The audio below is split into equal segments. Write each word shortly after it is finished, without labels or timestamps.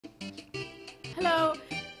Hello,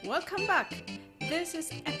 welcome back. This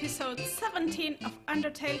is episode 17 of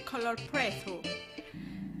Undertale Color playthrough.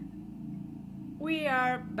 We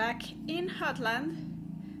are back in Hotland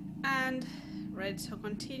and ready to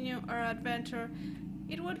continue our adventure.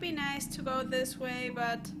 It would be nice to go this way,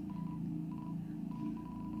 but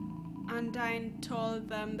Undyne told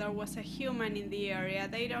them there was a human in the area.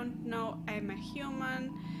 They don't know I'm a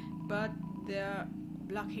human, but they're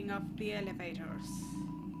blocking off the elevators,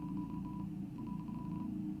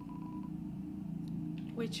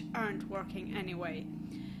 which aren't working anyway.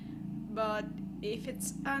 But if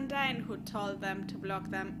it's Undyne who told them to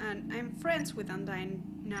block them, and I'm friends with Undyne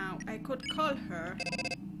now, I could call her.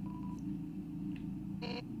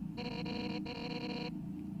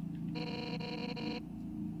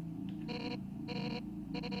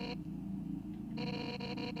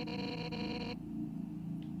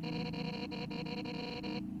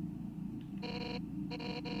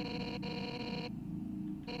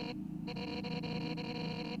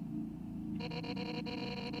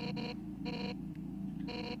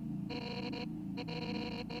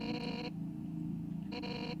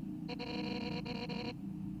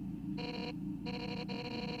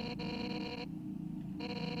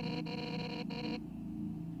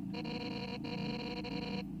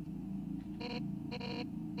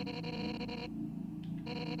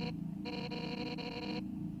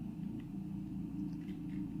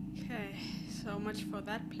 Okay, so much for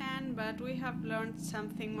that plan, but we have learned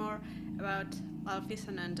something more about Alphys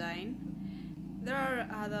and Undyne. There are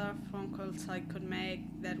other phone calls I could make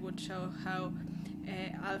that would show how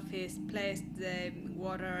Alphys placed the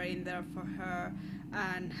water in there for her,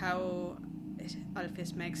 and how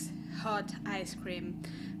Alphys makes hot ice cream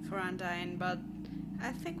for Undyne, but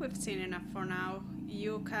I think we've seen enough for now.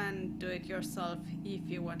 You can do it yourself if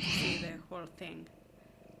you want to see the whole thing.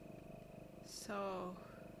 So...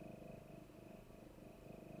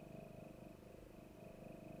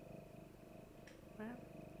 well,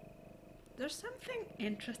 there's something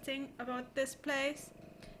interesting about this place.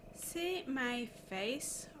 See my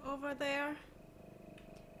face over there?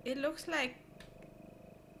 It looks like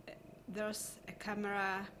there's a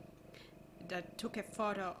camera that took a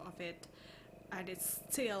photo of it and it's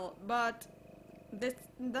still, but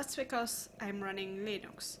that's because I'm running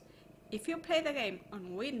Linux. If you play the game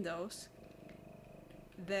on Windows,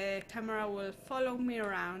 the camera will follow you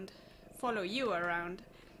around,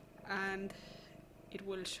 and it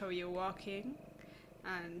will show you walking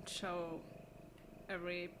and show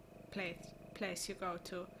every place you go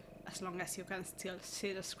to, as long as you can still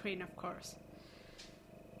see the screen, of course.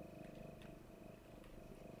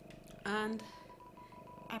 And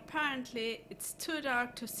apparently it's too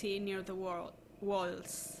dark to see near the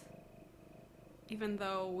walls, even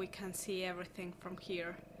though we can see everything from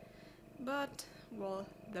here. But, well,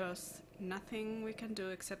 there's nothing we can do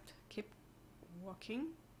except keep walking.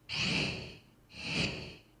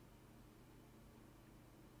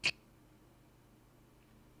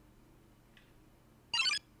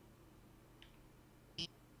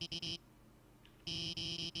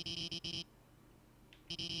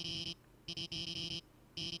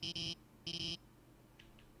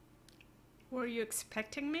 Were you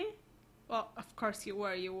expecting me? Well, of course you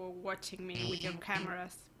were. You were watching me with your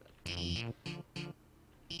cameras.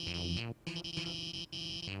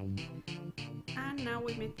 And now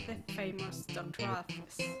we meet the famous Doctor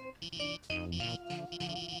Alphys.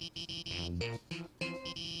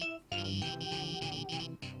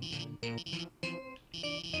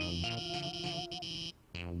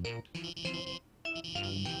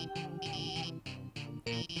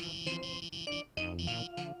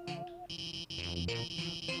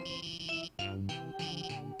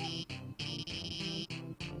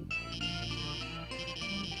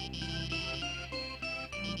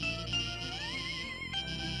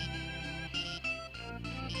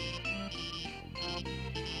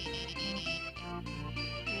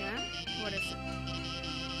 Yeah? What is it?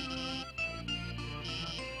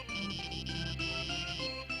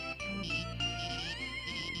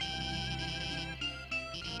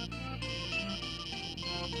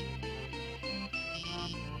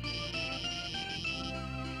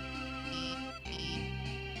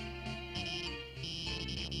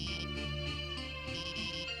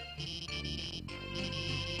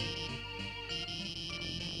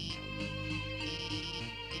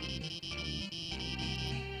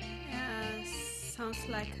 Sounds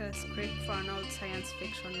like a script for an old science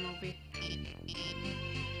fiction movie.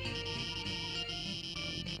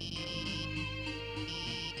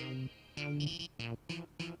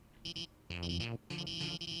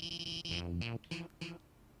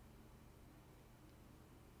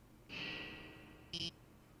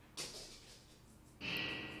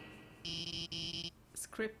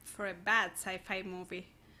 script for a bad sci-fi movie.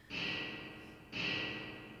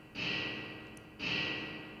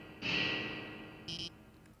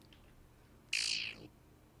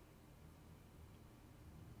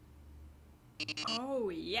 Oh,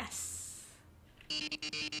 yes! Oh,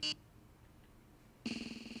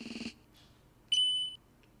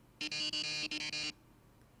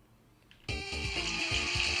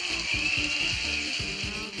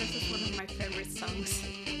 this is one of my favorite songs.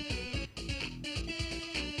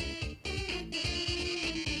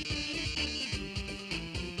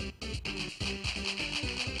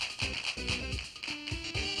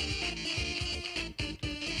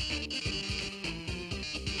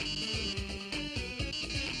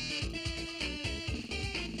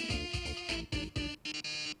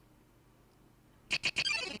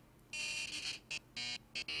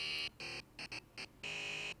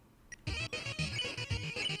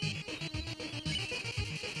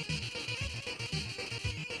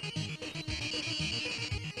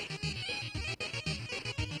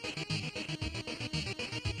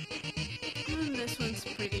 And this one's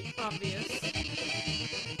pretty obvious.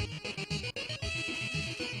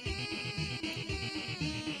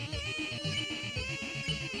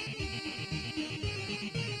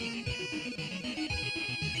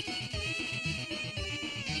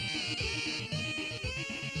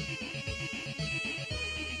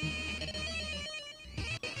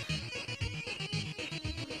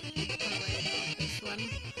 This one.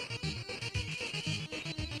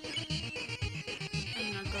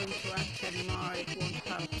 I'm not going to act anymore, it won't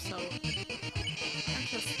help, so I'll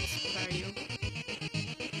just spare you.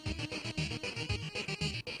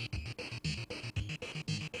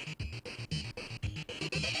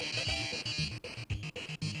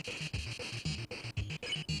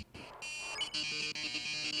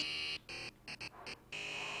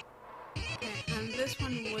 Okay, and this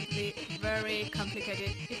one would be very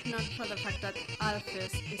complicated if not for the fact that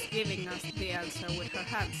Alphys is giving us the answer with her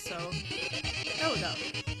hands, so oh no.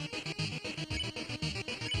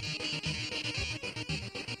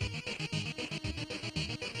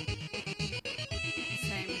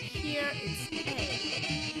 Same here, it's A.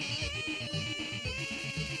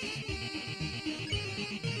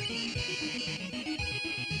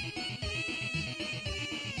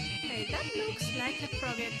 Okay, that looks like a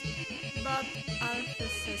frogget, but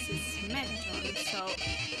Alphys says it's Mettaton, so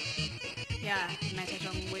yeah,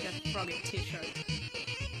 Mettaton with a frogget t-shirt.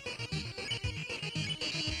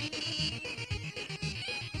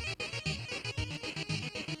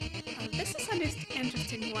 This is an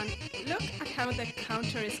interesting one. Look at how the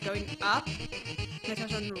counter is going up.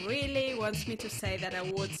 Mettaton really wants me to say that I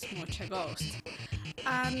would smooch a ghost.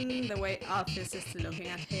 And the way Alphys is looking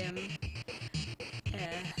at him.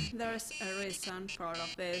 There's a reason for all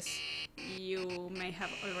of this. You may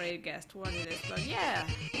have already guessed what it is, but yeah,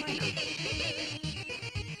 why not?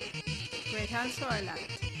 Great answer, I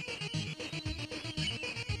liked.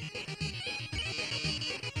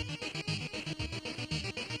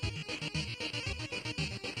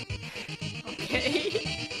 Okay.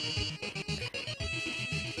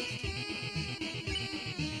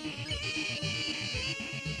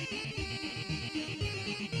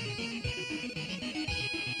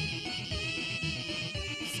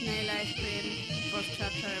 Snail ice cream. First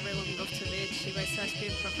chapter, everyone goes to the beach. She buys ice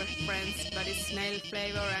cream for her friends, but it's snail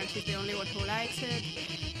flavor and she's the only one who likes it.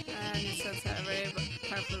 And it sends a very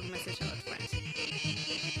powerful message about friends.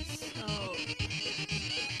 So...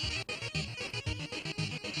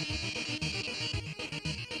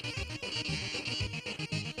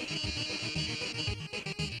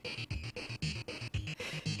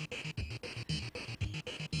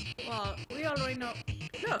 well, we already know...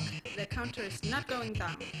 Look, the counter is not going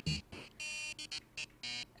down.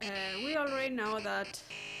 We already know that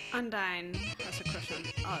Undyne has a crush on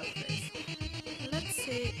Alphys. Let's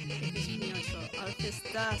see if it's mutual. Alphys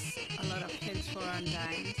does a lot of things for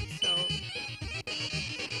Undyne, so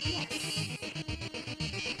yes.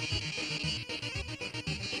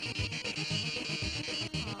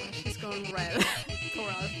 Oh, she's going red. Poor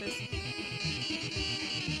Alphys.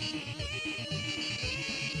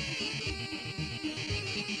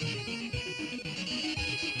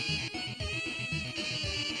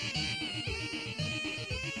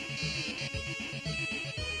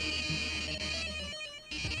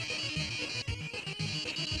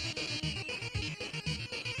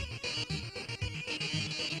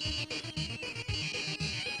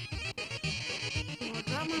 More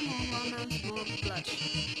drama, more romance, more bloodshed.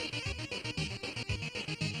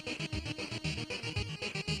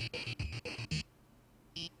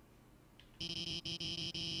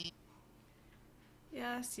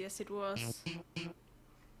 Yes, yes it was.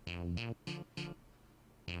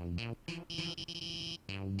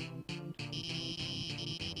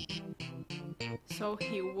 So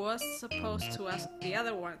he was supposed to ask the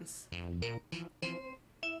other ones.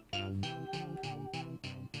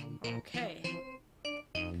 Okay.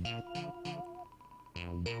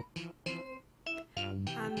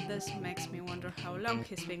 And this makes me wonder how long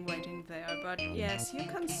he's been waiting there, but yes, you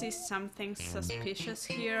can see something suspicious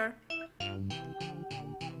here.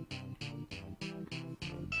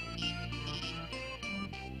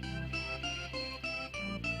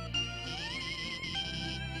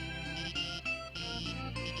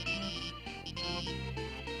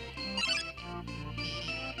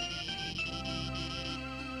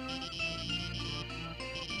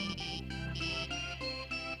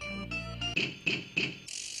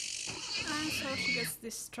 And so she gets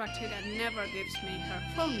distracted and never gives me her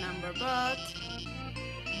phone number, but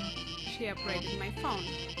she upgraded my phone.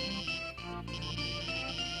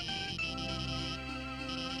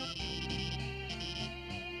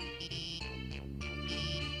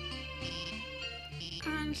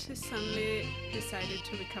 And she suddenly decided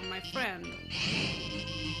to become my friend.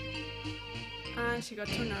 And she got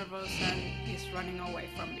too nervous and is running away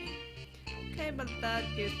from me. Okay, but that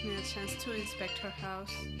gives me a chance to inspect her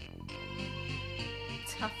house.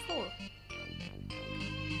 It's half full.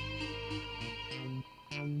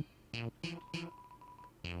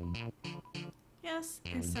 Yes,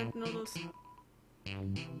 instant noodles.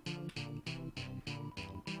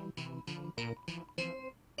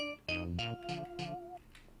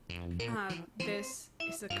 Ah, this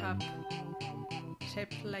is a cup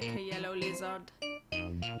shaped like a yellow lizard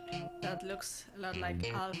that looks a lot like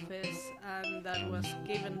Alphys, and that was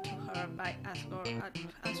given to her by Asgore,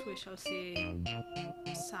 as we shall see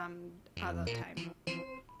some other time.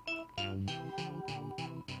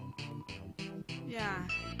 Yeah,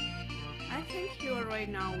 I think you already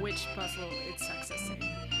know which puzzle it's accessing.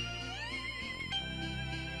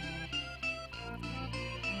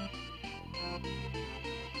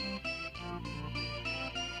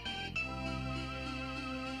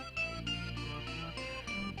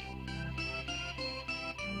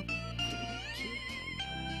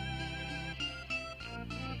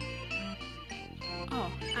 Oh,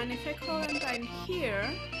 and if I call Undyne here,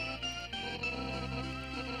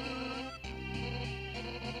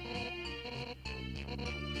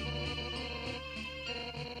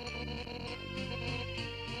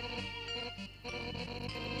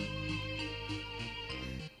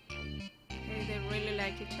 okay, they really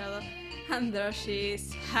like each other, and there she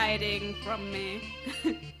is hiding from me,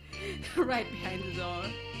 right behind the door.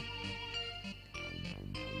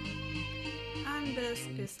 And this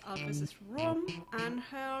is Alphys' room and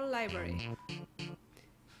her library.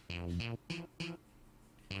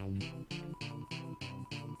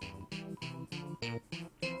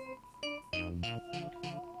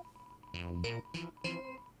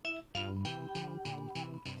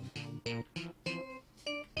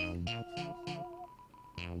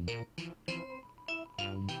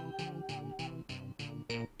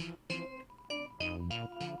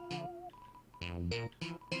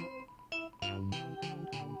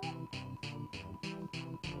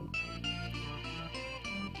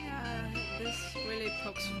 This really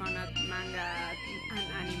pokes fun at manga and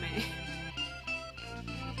anime.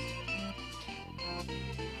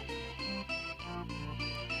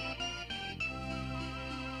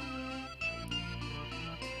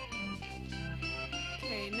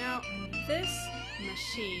 Okay, now this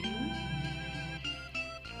machine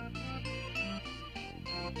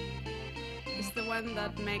is the one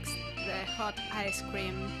that makes the hot ice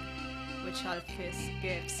cream which Alphys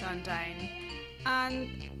gives Undyne, and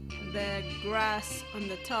the grass on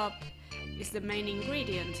the top is the main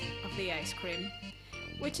ingredient of the ice cream,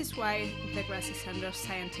 which is why the grass is under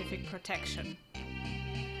scientific protection.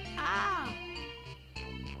 Ah!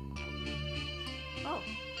 Oh,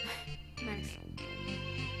 nice.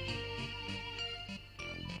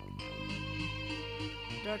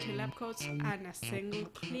 Dirty lab coats and a single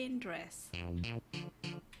clean dress.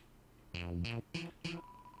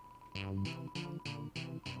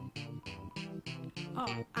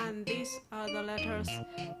 Oh, and these are the letters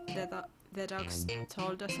that the dogs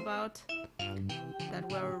told us about, that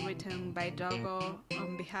were written by Doggo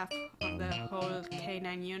on behalf of the whole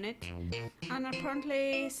canine unit, and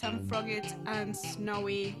apparently some Froggies and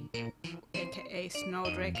Snowy, aka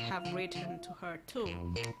Snowdrake, have written to her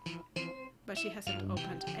too, but she hasn't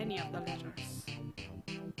opened any of the letters.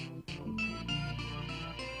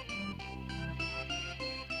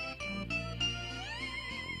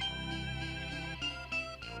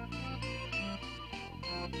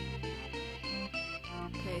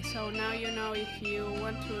 Okay, Okay, so now you know if you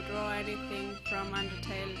want to draw anything from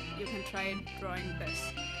Undertale, you can try drawing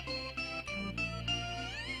this.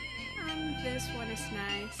 And this one is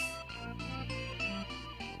nice.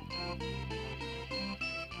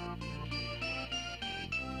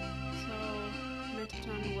 So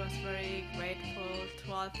Mettaton was very grateful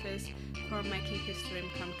to Alphys for making his dream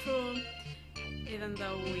come true, even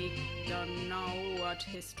though we don't know what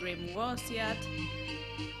his dream was yet.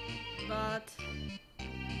 But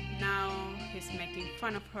now he's making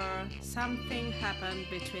fun of her. Something happened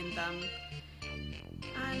between them,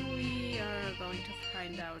 and we are going to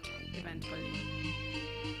find out eventually.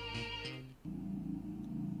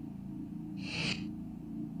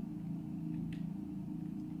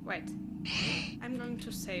 Wait, I'm going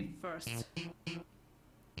to save first.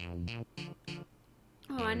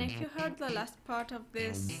 Oh, and if you heard the last part of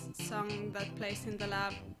this song that plays in the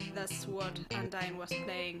lab, that's what Undyne was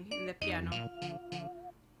playing in the piano.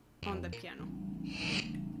 On the piano.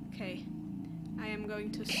 Okay, I am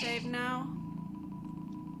going to save now.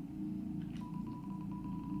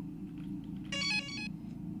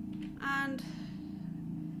 And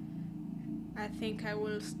I think I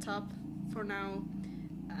will stop for now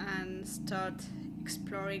and start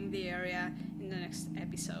exploring the area in the next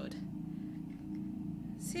episode.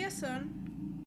 See you soon!